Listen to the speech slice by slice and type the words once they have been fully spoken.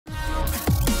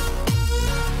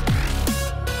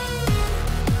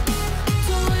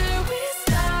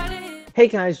Hey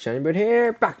guys, Johnny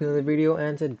here, back in another video,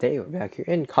 and today we're back here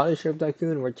in College Trip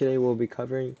Tycoon, where today we'll be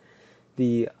covering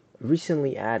the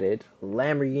recently added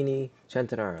Lamborghini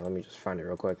Centenario. Let me just find it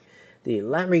real quick. The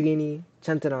Lamborghini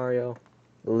Centenario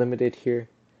Limited here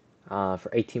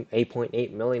for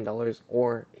 $8.8 million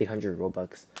or 800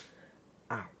 Robux.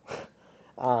 Ow.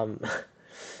 Um,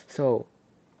 so,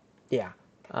 yeah,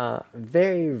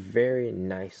 very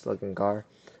nice looking car.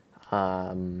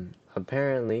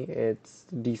 Apparently it's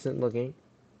decent looking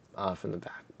from the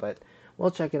back, but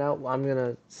we'll check it out. I'm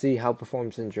gonna see how it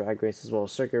performs in drag race as well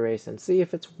as circuit race and see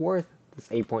if it's worth this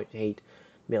 $8.8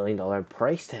 million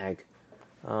price tag.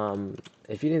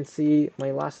 If you didn't see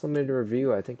my last limited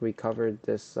review, I think we covered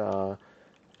this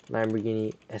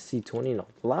Lamborghini SC20. No,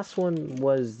 the last one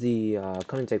was the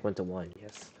Koenigsegg 1-to-1.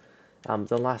 Yes,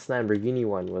 the last Lamborghini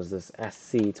one was this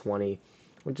SC20,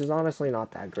 which is honestly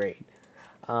not that great.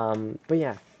 But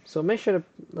yeah, so make sure to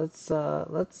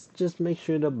let's just make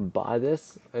sure to buy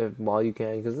this while you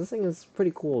can, because this thing is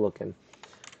pretty cool looking.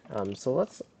 So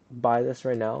let's buy this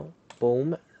right now.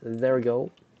 Boom, there we go.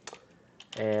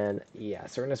 And yeah,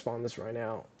 so we're gonna spawn this right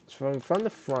now. It's from the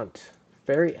front,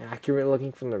 very accurate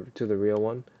looking from the to the real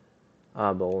one.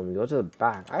 But when we go to the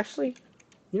back, actually,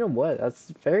 you know what?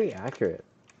 That's very accurate.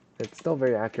 It's still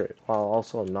very accurate while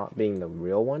also not being the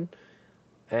real one.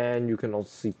 And you can also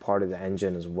see part of the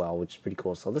engine as well, which is pretty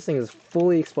cool. So this thing is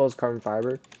fully exposed carbon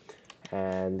fiber,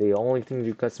 and the only thing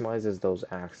you customize is those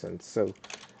accents. So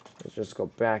let's just go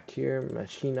back here,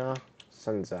 Machina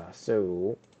Sansa.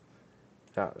 So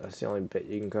that's the only bit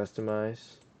you can customize.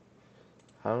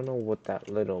 I don't know what that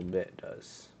little bit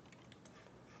does.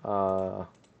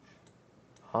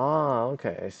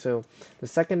 Okay. So the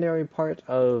secondary part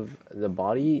of the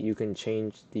body, you can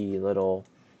change the little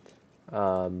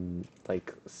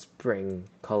like spring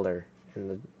color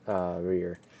in the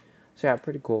rear. So yeah,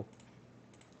 pretty cool.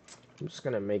 I'm just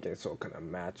gonna make it so it kind of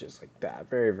matches like that.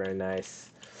 Very nice.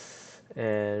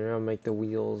 And we're gonna make the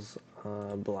wheels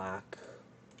black.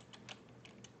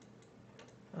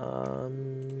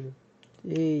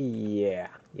 Yeah.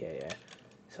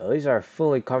 So these are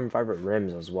fully carbon fiber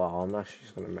rims as well. I'm actually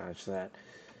just gonna match that.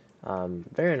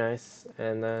 Very nice.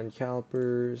 And then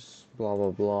calipers, blah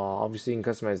blah blah. Obviously, you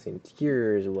can customize the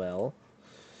interior as well.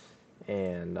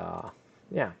 And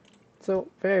yeah, so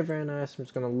very nice. I'm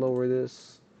just gonna lower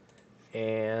this,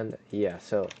 and yeah,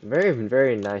 so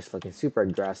very nice looking, super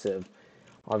aggressive.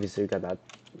 Obviously, we got that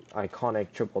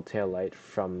iconic triple tail light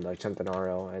from the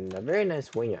Centenario, and a very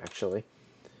nice wing actually.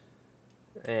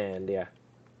 And yeah,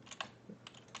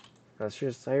 let's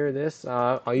just hear this.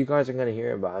 All you guys are gonna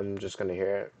hear it, but I'm just gonna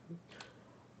hear it.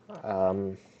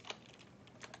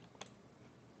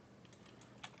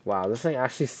 Wow, this thing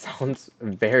actually sounds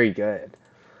very good.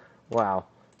 Wow.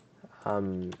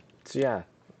 So yeah,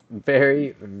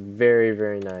 very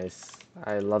nice.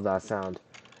 I love that sound.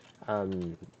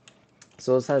 Um,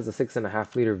 so this has a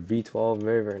 6.5 liter V12,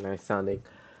 very nice sounding.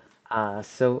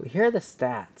 So here are the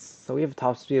stats. So we have a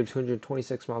top speed of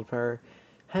 226 miles per hour,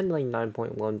 handling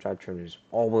 9.1 drivetrain,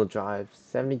 all-wheel drive,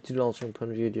 $72 from point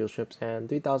of view dealerships, and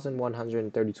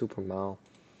 3,132 per mile.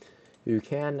 You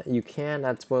can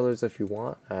add spoilers if you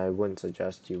want. I wouldn't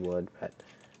suggest you would, but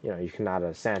you can add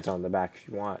a Santa on the back if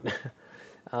you want.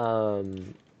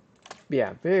 um,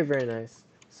 yeah, very nice.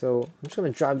 So I'm just gonna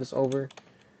drive this over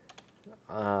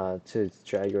to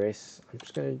drag race. I'm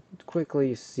just gonna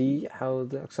quickly see how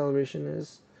the acceleration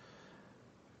is.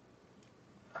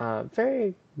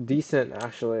 Very decent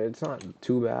actually. It's not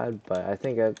too bad, but I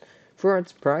think for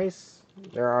its price,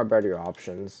 there are better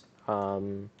options.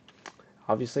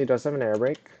 Obviously, it does have an air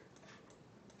brake.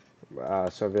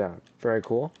 So yeah, very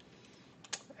cool.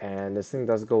 And this thing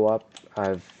does go up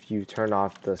if you turn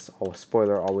off this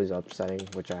spoiler always up setting,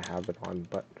 which I have it on.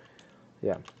 But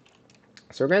yeah,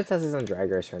 so we're gonna test this on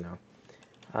drag race right now.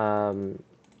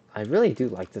 I really do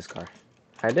like this car.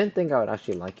 I didn't think I would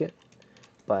actually like it,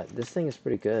 but this thing is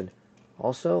pretty good.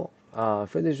 Also,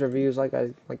 for these reviews, like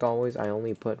always, I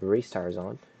only put race tires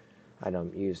on. I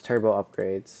don't use turbo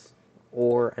upgrades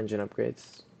or engine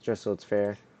upgrades, just so it's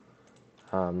fair.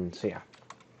 So yeah.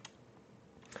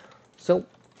 So,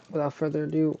 without further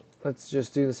ado, let's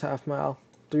just do this half mile.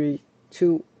 3,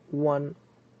 2, 1,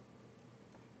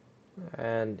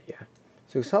 and yeah.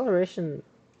 So acceleration,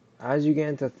 as you get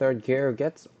into third gear,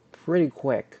 gets pretty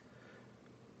quick.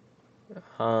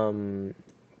 But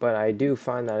I do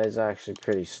find that it's actually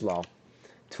pretty slow.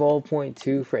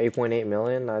 12.2 for 8.8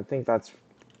 million. I think that's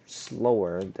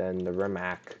slower than the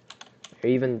Rimac or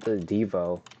even the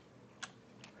Devo,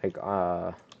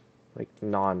 like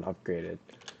non-upgraded.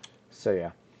 So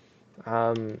yeah,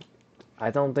 I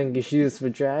don't think you should use for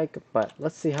drag, but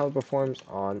let's see how it performs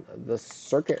on the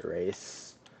circuit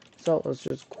race. So let's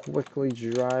just quickly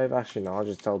drive. Actually, no, I'll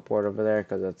just teleport over there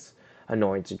because it's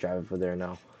annoying to drive over there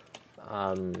now.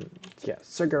 Um, yeah,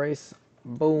 circuit race.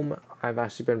 Boom. I've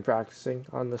actually been practicing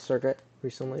on the circuit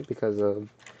recently because of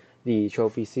the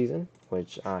trophy season,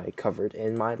 which I covered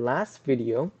in my last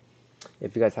video.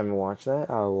 If you guys haven't watched that,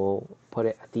 I will put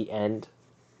it at the end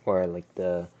where like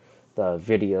the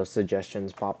video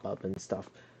suggestions pop up and stuff.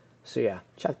 So yeah,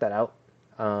 check that out.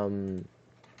 Um,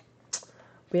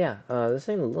 but yeah, this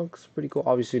thing looks pretty cool.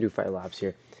 Obviously, do fight laps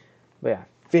here. But yeah,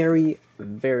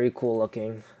 very cool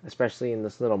looking, especially in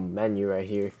this little menu right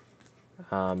here.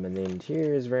 And the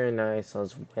interior is very nice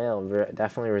as well.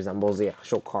 Definitely resembles the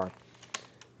actual car.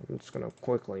 I'm just gonna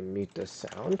quickly mute this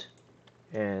sound.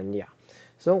 And yeah,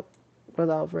 so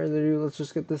without further ado, let's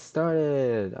just get this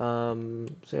started. So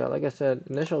yeah, like I said,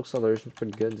 initial acceleration is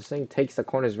pretty good. This thing takes the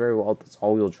corners very well. It's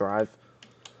all-wheel drive.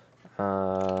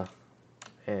 Uh,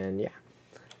 and yeah,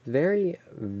 very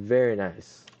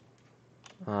nice.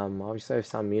 Obviously I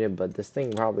sound muted, but this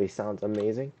thing probably sounds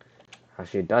amazing.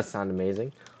 Actually, it does sound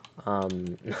amazing.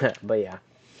 Um, but yeah,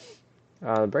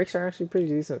 the brakes are actually pretty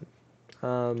decent.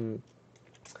 Um,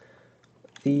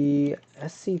 the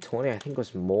SC20 I think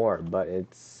was more, but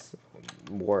it's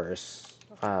worse.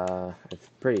 I'm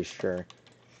pretty sure.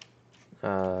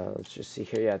 Let's just see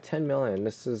here. Yeah, 10 million.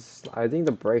 This is, I think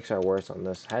the brakes are worse on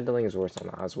this. Handling is worse on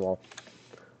that as well.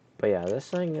 But yeah, this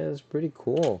thing is pretty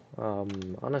cool.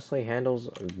 Honestly, handles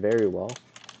very well.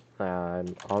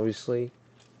 Obviously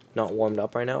not warmed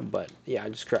up right now, but yeah, I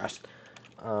just crashed.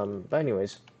 But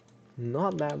anyways,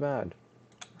 not that bad.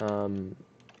 Um,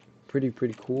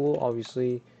 pretty cool.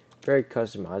 Obviously, very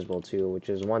customizable too, which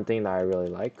is one thing that I really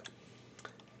like.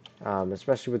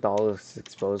 Especially with all this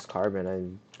exposed carbon,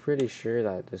 I'm pretty sure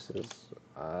that this is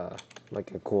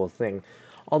like a cool thing.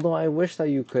 Although I wish that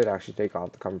you could actually take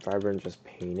off the carbon fiber and just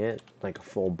paint it like a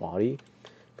full body.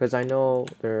 Because I know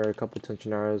there are a couple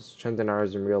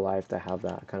Centenarios in real life that have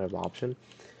that kind of option.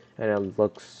 And it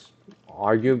looks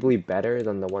arguably better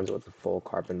than the ones with the full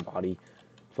carbon body,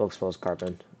 full exposed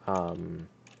carbon.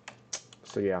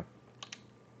 So yeah.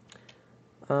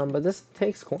 But this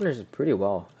takes corners pretty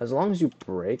well. As long as you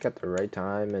brake at the right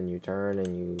time and you turn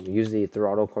and you use the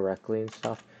throttle correctly and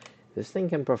stuff, this thing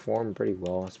can perform pretty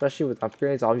well, especially with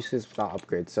upgrades. Obviously, it's without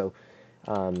upgrades, so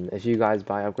if you guys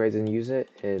buy upgrades and use it,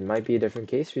 it might be a different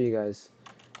case for you guys.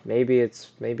 Maybe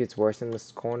it's worse in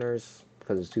the corners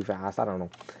because it's too fast. I don't know,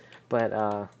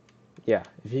 but yeah,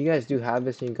 if you guys do have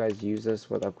this and you guys use this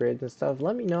with upgrades and stuff,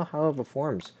 let me know how it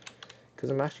performs because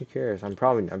I'm actually curious. I'm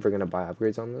probably never gonna buy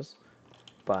upgrades on this.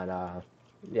 But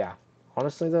yeah,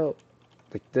 honestly though,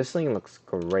 like this thing looks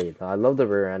great. I love the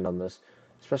rear end on this,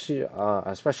 especially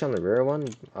on the rear one,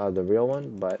 the real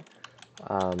one. But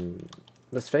um,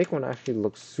 this fake one actually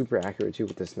looks super accurate too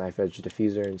with this knife edge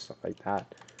diffuser and stuff like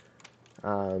that.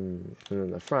 And then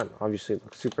the front obviously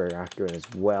looks super accurate as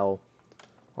well.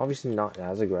 Obviously not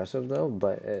as aggressive though,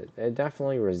 but it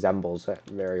definitely resembles it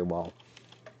very well.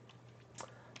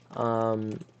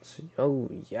 Oh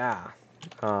yeah.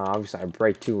 Obviously I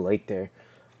brake too late there,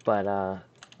 but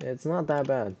it's not that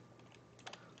bad.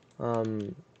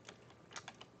 Um,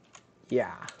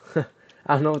 yeah. I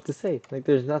don't know what to say. Like,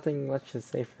 there's nothing much to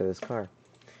say for this car.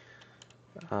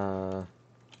 Uh,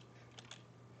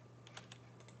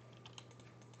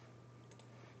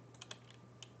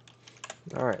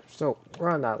 Alright, so we're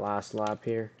on that last lap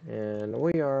here, and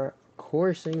we are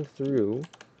coursing through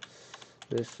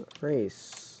this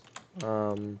race.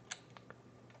 So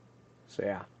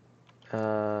yeah.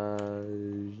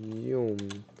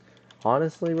 Yoom.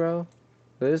 Honestly, bro,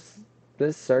 this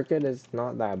this circuit is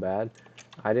not that bad.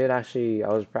 I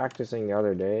was practicing the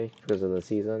other day because of the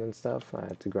season and stuff. I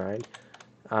had to grind.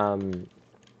 Um,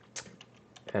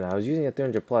 and I was using a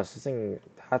 300 plus. This thing,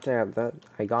 I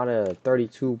got a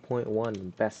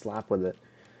 32.1 best lap with it.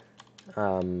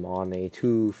 On a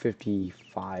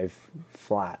 255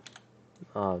 flat,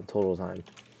 total time,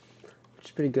 which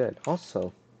is pretty good.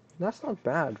 Also, that's not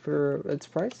bad for its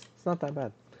price. It's not that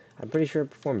bad. I'm pretty sure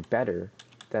it performed better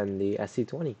than the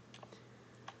SC20.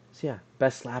 So yeah,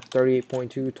 best lap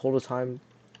 38.2, total time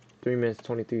 3 minutes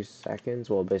 23 seconds.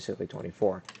 Well, basically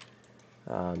 24.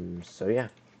 So yeah,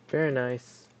 very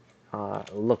nice.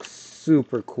 Looks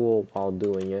super cool while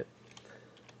doing it,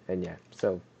 and yeah,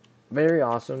 so very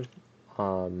awesome.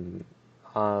 Um,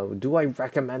 do I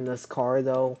recommend this car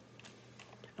though?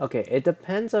 Okay, it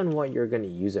depends on what you're gonna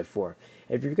use it for.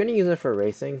 If you're gonna use it for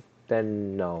racing,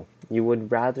 then no. You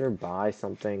would rather buy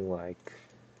something like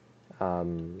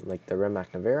the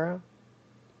Rimac Navara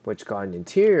which got an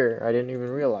interior. I didn't even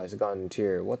realize it got an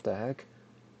interior. What the heck?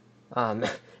 Um,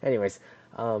 anyways,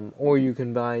 or you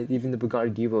can buy even the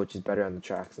Bugatti Divo, which is better on the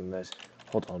tracks than this.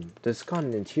 Hold on, this got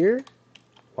an interior?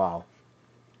 Wow.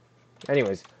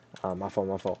 Anyways, my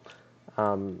fault.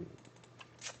 Um,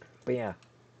 but yeah.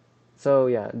 So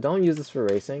yeah, don't use this for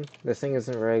racing. This thing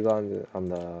isn't very good on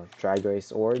the drag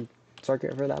race or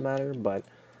circuit for that matter. But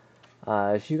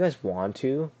if you guys want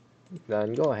to,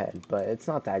 then go ahead. But it's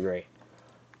not that great.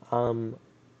 Um,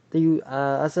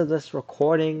 as of this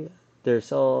recording, there's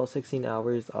still 16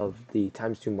 hours of the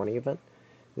times 2 money event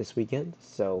this weekend.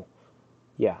 So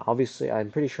yeah, obviously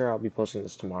I'm pretty sure I'll be posting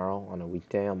this tomorrow on a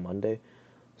weekday on Monday.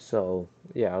 So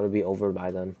yeah, it'll be over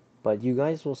by then. But you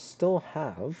guys will still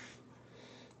have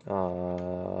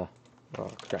oh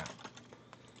crap,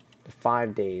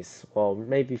 5 days. Well,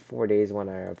 maybe 4 days when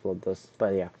I upload this.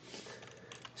 But yeah.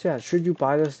 So yeah, should you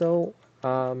buy this though?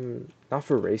 Not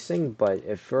for racing, but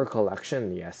if for a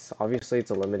collection, yes. Obviously,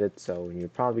 it's a limited, so you're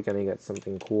probably gonna get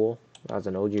something cool as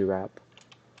an OG wrap.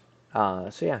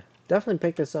 So yeah, definitely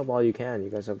pick this up while you can. You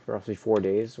guys have roughly 4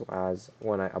 days as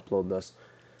when I upload this.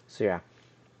 So yeah,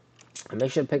 and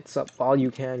make sure to pick this up while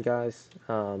you can, guys.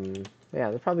 Yeah,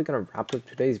 they're probably gonna wrap up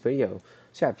today's video.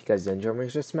 So yeah, if you guys did enjoy, make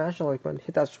sure to smash the like button,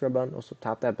 hit that subscribe button, also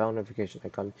tap that bell notification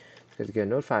icon so you guys get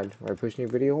notified when I push a new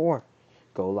video or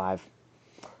go live.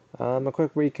 A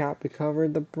quick recap, we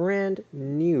covered the brand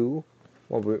new,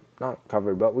 well, we not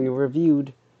covered, but we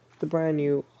reviewed the brand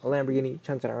new Lamborghini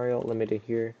Centenario Limited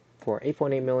here for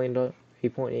 $8.8 million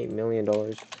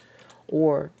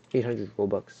or 800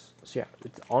 Robux. So yeah,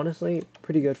 it's honestly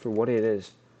pretty good for what it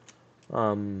is.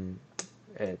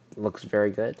 It looks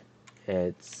very good.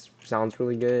 It sounds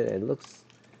really good. It looks,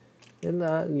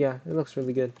 yeah, it looks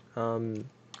really good. And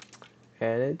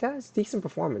it has decent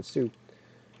performance too.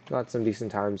 Got some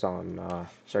decent times on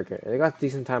circuit. They got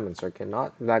decent time on circuit,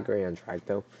 not that great on track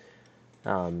though.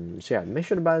 So yeah, make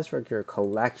sure to buy this for your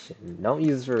collection. Don't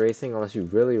use this for racing unless you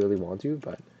really, really want to.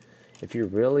 But if you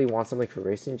really want something for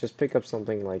racing, just pick up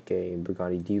something like a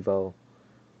Bugatti Divo or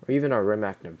even a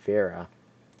Rimac Nevera,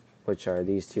 which are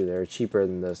these two. They're cheaper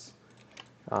than this.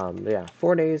 Yeah,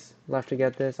 4 days left to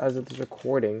get this as of this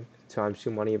recording. Times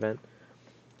 2 money event.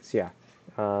 So yeah.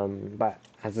 But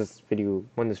as this video,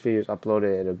 when this video is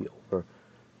uploaded, it'll be over.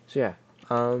 So yeah.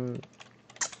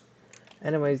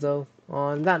 Anyways, though,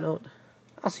 on that note,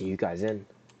 I'll see you guys in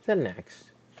the next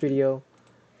video.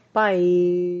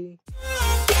 Bye.